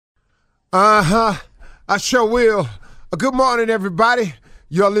Uh-huh. I sure will. Good morning, everybody.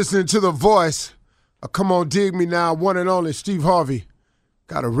 You're listening to The Voice. Come on, dig me now. One and only Steve Harvey.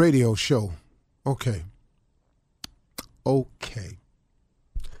 Got a radio show. Okay.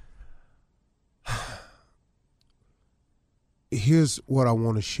 Here's what I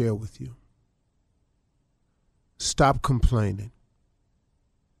want to share with you. Stop complaining.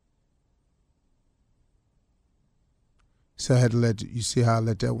 So I had to you see how I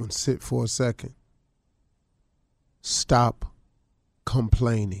let that one sit for a second? Stop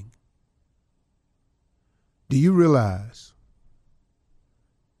complaining. Do you realize,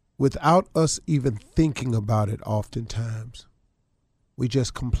 without us even thinking about it oftentimes, we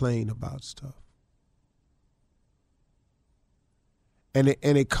just complain about stuff? And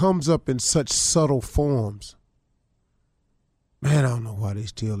it comes up in such subtle forms. Man, I don't know why they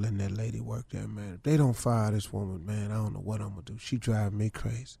still letting that lady work there, man. If they don't fire this woman, man, I don't know what I'm going to do. She driving me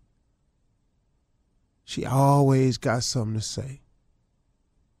crazy. She always got something to say.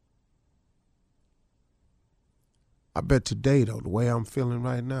 I bet today, though, the way I'm feeling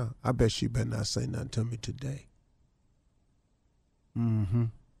right now, I bet she better not say nothing to me today.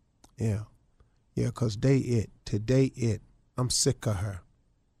 Yeah, because today it. I'm sick of her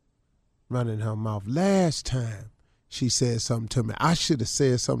running her mouth. Last time she said something to me, I should have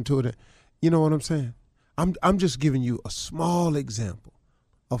said something to her. You know what I'm saying? I'm just giving you a small example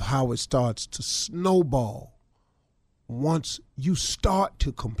of how it starts to snowball once you start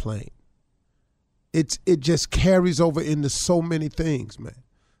to complain. It just carries over into so many things, man.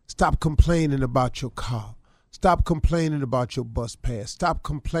 Stop complaining about your car. Stop complaining about your bus pass. Stop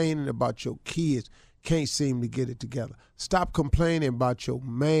complaining about your kids can't seem to get it together. Stop complaining about your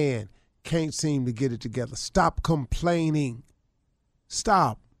man can't seem to get it together. Stop complaining.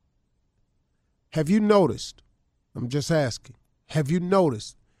 Stop. Have you noticed, I'm just asking, have you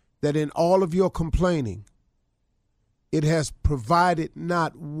noticed that in all of your complaining, it has provided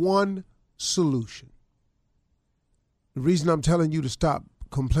not one solution? The reason I'm telling you to stop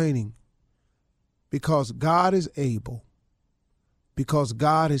complaining, because God is able, because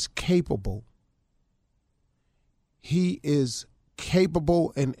God is capable. He is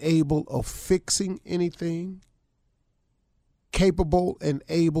capable and able of fixing anything, capable and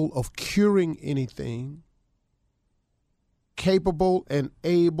able of curing anything, capable and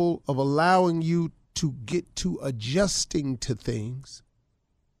able of allowing you to get to adjusting to things,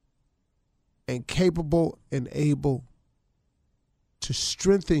 and capable and able to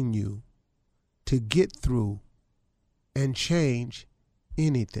strengthen you to get through and change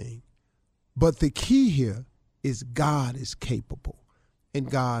anything. But the key here is God is capable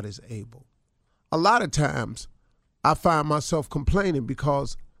and God is able. A lot of times I find myself complaining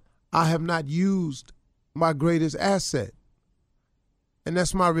because I have not used my greatest asset, and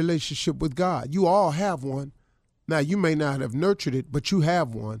that's my relationship with God. You all have one. Now, you may not have nurtured it, but you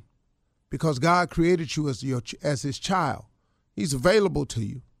have one because God created you as his child. He's available to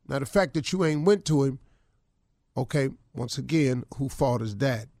you. Now, the fact that you ain't went to him, okay, once again, who fault is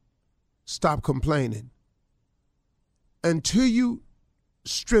that? Stop complaining. Until you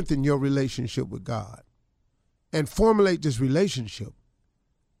strengthen your relationship with God and formulate this relationship,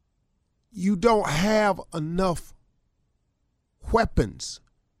 you don't have enough weapons.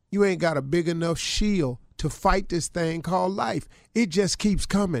 You ain't got a big enough shield to fight this thing called life. It just keeps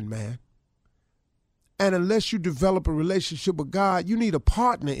coming, man. And unless you develop a relationship with God, you need a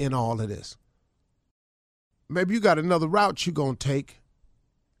partner in all of this. Maybe you got another route you're going to take.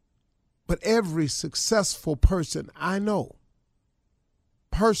 But every successful person I know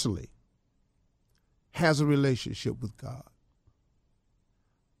personally has a relationship with God.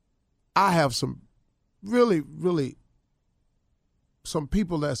 I have some some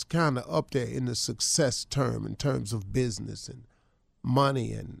people that's kind of up there in the success term in terms of business and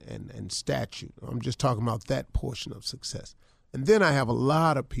money and statute. I'm just talking about that portion of success. And then I have a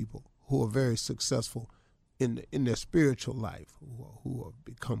lot of people who are very successful in their spiritual life, who have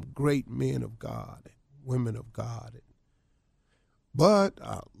become great men of God and women of God. But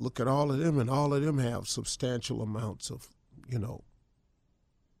I look at all of them, and all of them have substantial amounts of,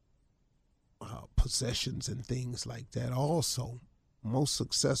 possessions and things like that. Also, most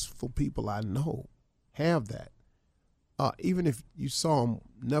successful people I know have that. Even if you saw them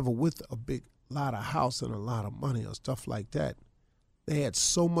never with a big lot of house and a lot of money or stuff like that, they had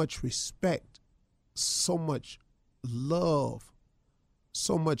so much respect, so much love,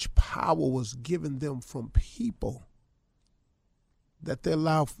 so much power was given them from people that their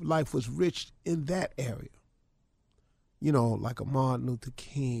life was rich in that area. Like a Martin Luther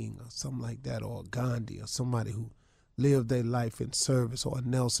King or something like that, or Gandhi, or somebody who lived their life in service, or a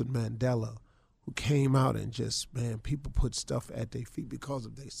Nelson Mandela who came out and just, man, people put stuff at their feet because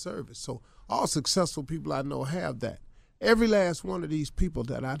of their service. So all successful people I know have that. Every last one of these people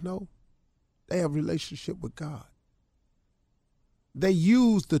that I know, they have a relationship with God. They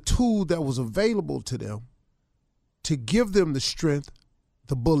used the tool that was available to them to give them the strength,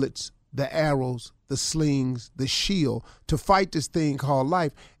 the bullets, the arrows, the slings, the shield to fight this thing called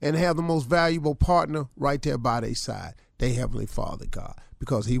life, and have the most valuable partner right there by their side, their Heavenly Father, God,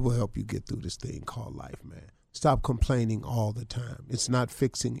 because he will help you get through this thing called life, man. Stop complaining all the time. It's not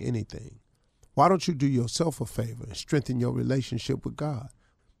fixing anything. Why don't you do yourself a favor and strengthen your relationship with God?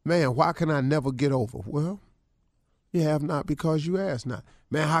 Man, why can I never get over? Well, you have not because you ask not.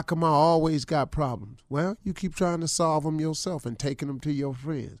 Man, how come I always got problems? Well, you keep trying to solve them yourself and taking them to your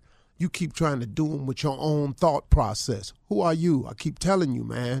friends. You keep trying to do them with your own thought process. Who are you? I keep telling you,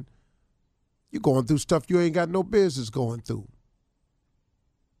 man. You're going through stuff you ain't got no business going through.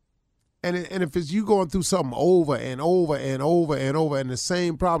 And if it's you going through something over and over and over and over, and the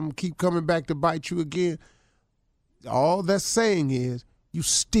same problem keep coming back to bite you again, all that's saying is you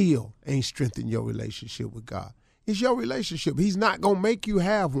still ain't strengthened your relationship with God. It's your relationship. He's not going to make you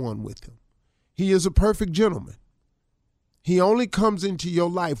have one with him. He is a perfect gentleman. He only comes into your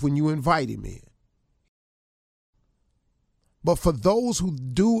life when you invite him in. But for those who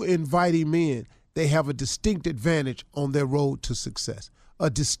do invite him in, they have a distinct advantage on their road to success. A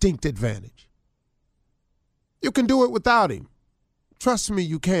distinct advantage. You can do it without him. Trust me,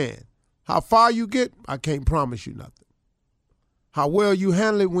 you can. How far you get, I can't promise you nothing. How well you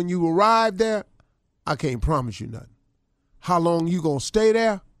handle it when you arrive there, I can't promise you nothing. How long you gonna stay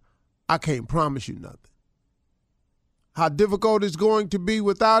there, I can't promise you nothing. How difficult it's going to be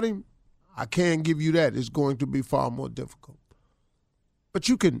without him, I can't give you that. It's going to be far more difficult. But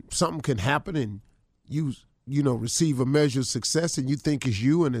something can happen and you receive a measure of success and you think it's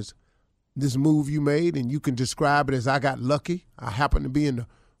you and it's this move you made, and you can describe it as I got lucky. I happened to be in the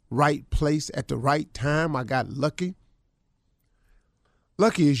right place at the right time. I got lucky.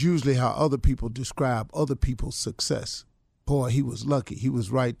 Lucky is usually how other people describe other people's success. Boy, he was lucky. He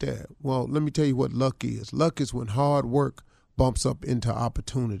was right there. Well, let me tell you what luck is. Luck is when hard work bumps up into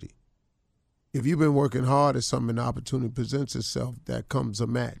opportunity. If you've been working hard at something and the opportunity presents itself, that comes a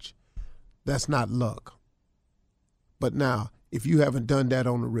match. That's not luck. But now, if you haven't done that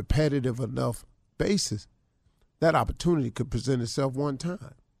on a repetitive enough basis, that opportunity could present itself one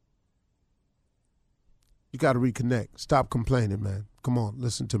time. You got to reconnect. Stop complaining, man. Come on,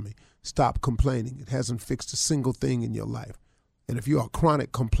 listen to me. Stop complaining. It hasn't fixed a single thing in your life. And if you're a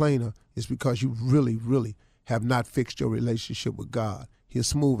chronic complainer, it's because you really, really have not fixed your relationship with God. He'll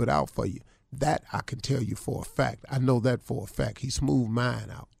smooth it out for you. That I can tell you for a fact. I know that for a fact. He smoothed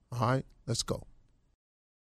mine out. All right, let's go.